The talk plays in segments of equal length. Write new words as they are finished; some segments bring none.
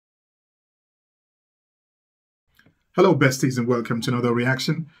Hello besties and welcome to another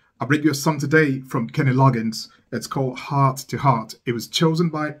reaction. I bring you a song today from Kenny Loggins. It's called Heart to Heart. It was chosen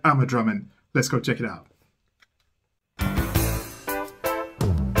by Amma Drummond. Let's go check it out.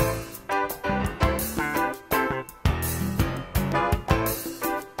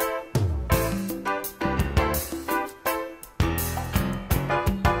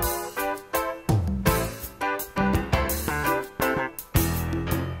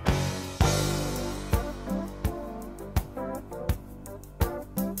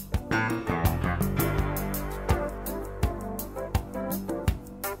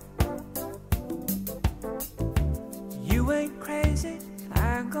 You ain't crazy,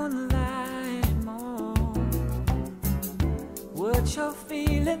 I'm gonna lie more. What you're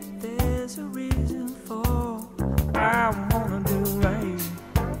feeling, there's a reason for. I wanna do right.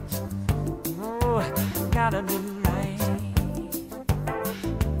 Oh, gotta do right.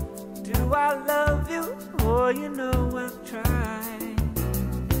 Do I love you? Oh, you know I've tried.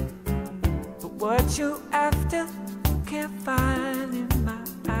 But what you after, can't find in my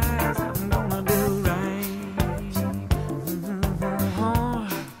eyes. I'm gonna do right.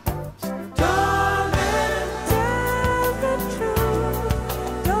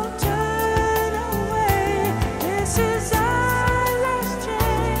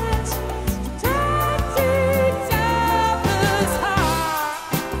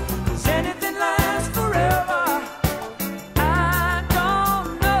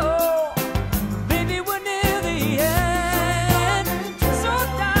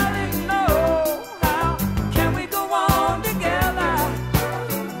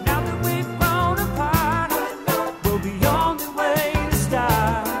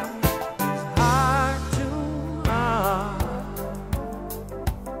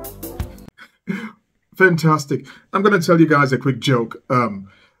 Fantastic. I'm going to tell you guys a quick joke.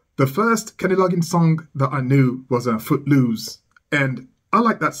 The first Kenny Loggins song that I knew was Footloose, and I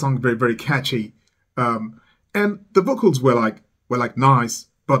like that song, very, very catchy. And the vocals were like nice,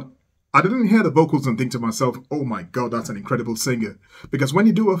 but I didn't hear the vocals and think to myself, oh my God, that's an incredible singer. Because when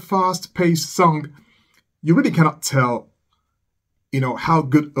you do a fast-paced song, you really cannot tell, how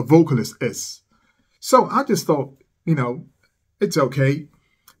good a vocalist is. So I just thought, it's okay.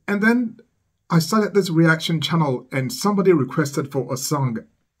 And then I started this reaction channel and somebody requested for a song.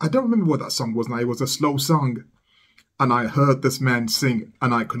 I don't remember what that song was now. It was a slow song. And I heard this man sing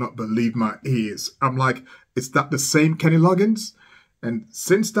and I could not believe my ears. I'm like, is that the same Kenny Loggins? And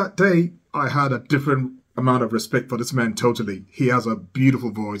since that day, I had a different amount of respect for this man totally. He has a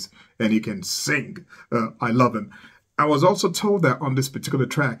beautiful voice and he can sing. I love him. I was also told that on this particular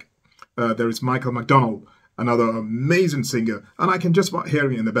track, there is Michael McDonald, another amazing singer, and I can just about hear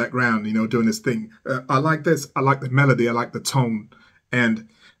him in the background, doing this thing. I like this. I like the melody. I like the tone. And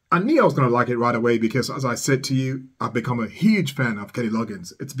I knew I was going to like it right away because, as I said to you, I've become a huge fan of Kenny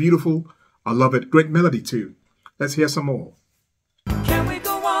Loggins. It's beautiful. I love it. Great melody too. Let's hear some more. Can we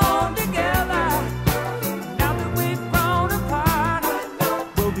go on together? Now that we've grown apart,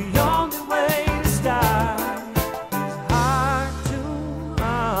 we'll be on the way to start. It's hard to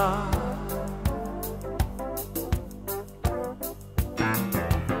love.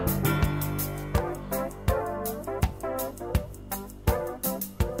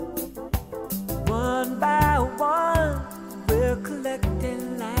 One by one, we're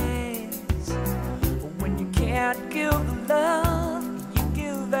collecting lies. When you can't give the love, you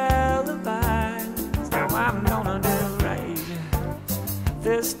give alibis. Now I'm gonna do right.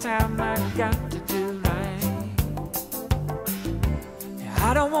 This time I got to do right.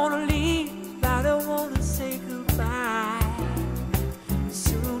 I don't wanna leave, I don't wanna say goodbye.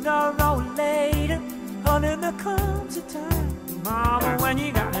 Sooner or later, honey, there comes a time, mama, when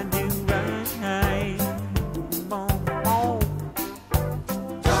you gotta do right.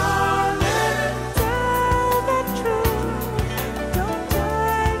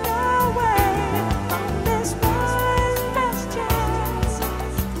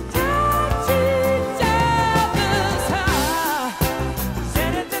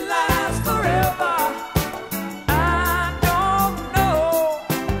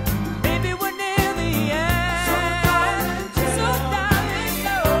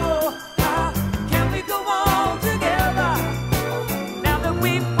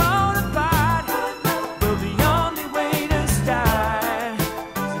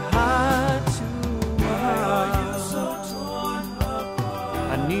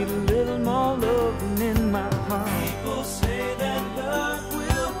 I need a little more love in my heart. People say that love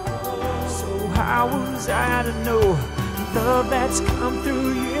will grow. So how was I to know love that's come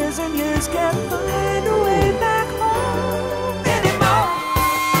through years and years can't find a way back home anymore?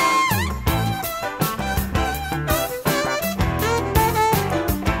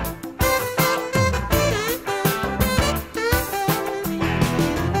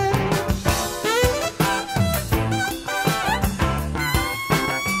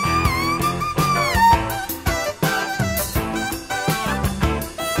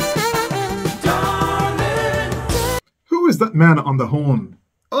 that man on the horn.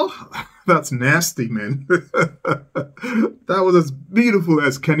 Oh, that's nasty, man. That was as beautiful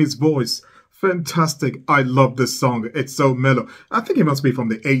as Kenny's voice. Fantastic. I love this song. It's so mellow. I think it must be from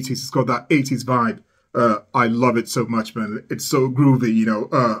the 80s. It's got that 80s vibe. I love it so much, man. It's so groovy, you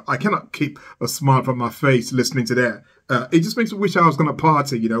know. I cannot keep a smile from my face listening to that. It just makes me wish I was going to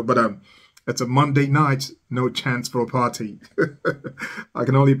party, you know, but it's a Monday night, no chance for a party. I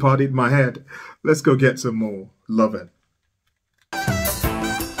can only party in my head. Let's go get some more. Love it.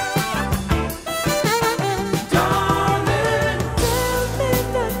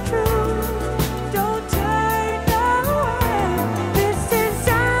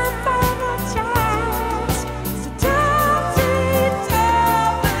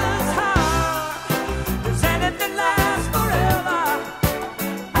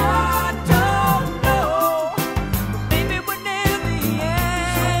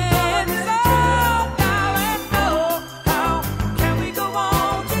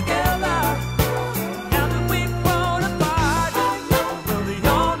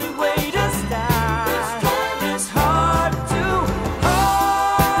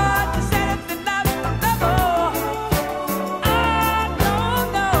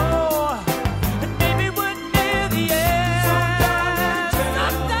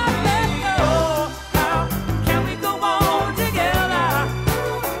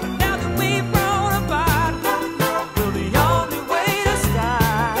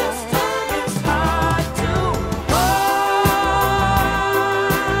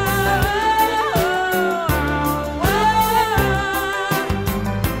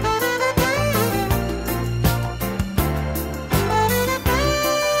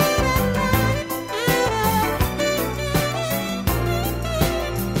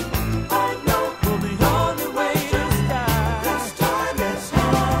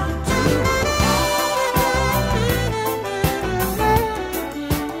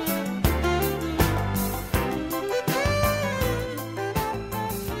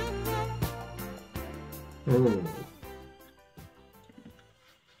 Oh.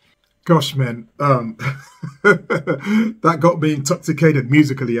 Gosh, man, that got me intoxicated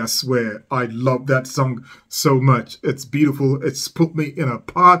musically, I swear. I love that song so much. It's beautiful. It's put me in a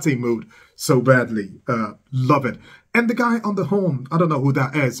party mood so badly. Love it. And the guy on the horn, I don't know who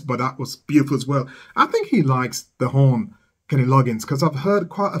that is, but that was beautiful as well. I think he likes the horn, Kenny Loggins, because I've heard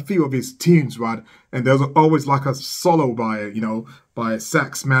quite a few of his tunes, right? And there's always like a solo by, you know, by a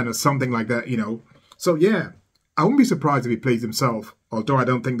sax man or something like that, you know. So yeah, I wouldn't be surprised if he plays himself, although I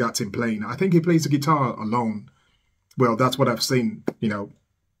don't think that's him playing. I think he plays the guitar alone. Well, that's what I've seen, you know.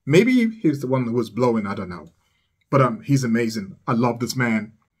 Maybe he's the one who was blowing, I don't know. But he's amazing. I love this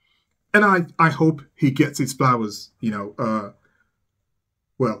man. And I hope he gets his flowers, you know.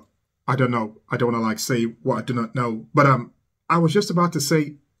 Well, I don't know. I don't want to like say what I do not know. But I was just about to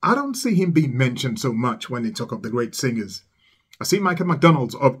say, I don't see him being mentioned so much when they talk of the great singers. I see Michael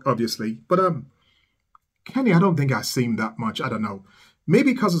McDonald's, obviously. But Kenny, I don't think I see him that much. I don't know.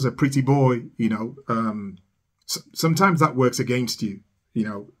 Maybe because he's a pretty boy, you know. Sometimes that works against you. You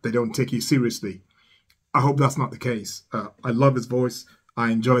know, they don't take you seriously. I hope that's not the case. I love his voice.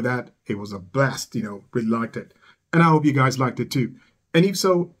 I enjoy that. It was a blast, you know. Really liked it. And I hope you guys liked it too. And if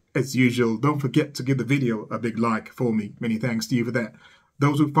so, as usual, don't forget to give the video a big like for me. Many thanks to you for that.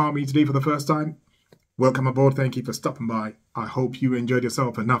 Those who found me today for the first time, welcome aboard. Thank you for stopping by. I hope you enjoyed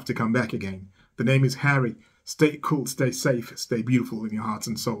yourself enough to come back again. The name is Harry. Stay cool, stay safe, stay beautiful in your hearts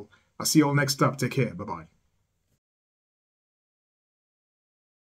and soul. I'll see you all next up. Take care. Bye-bye.